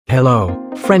Hello,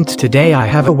 friends. Today I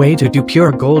have a way to do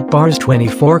pure gold bars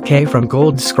 24K from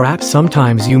gold scrap.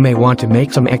 Sometimes you may want to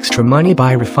make some extra money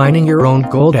by refining your own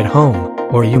gold at home,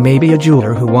 or you may be a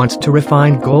jeweler who wants to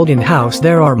refine gold in-house.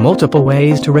 There are multiple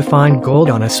ways to refine gold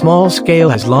on a small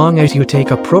scale as long as you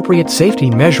take appropriate safety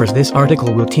measures. This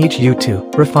article will teach you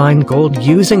to refine gold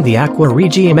using the Aqua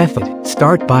Regia method.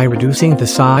 Start by reducing the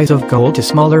size of gold to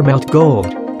smaller. Melt gold.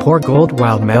 Pour gold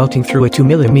while melting through a 2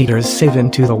 mm sieve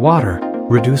into the water.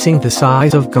 Reducing the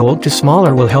size of gold to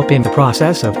smaller will help in the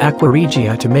process of Aqua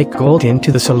Regia to make gold into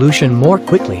the solution more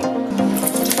quickly.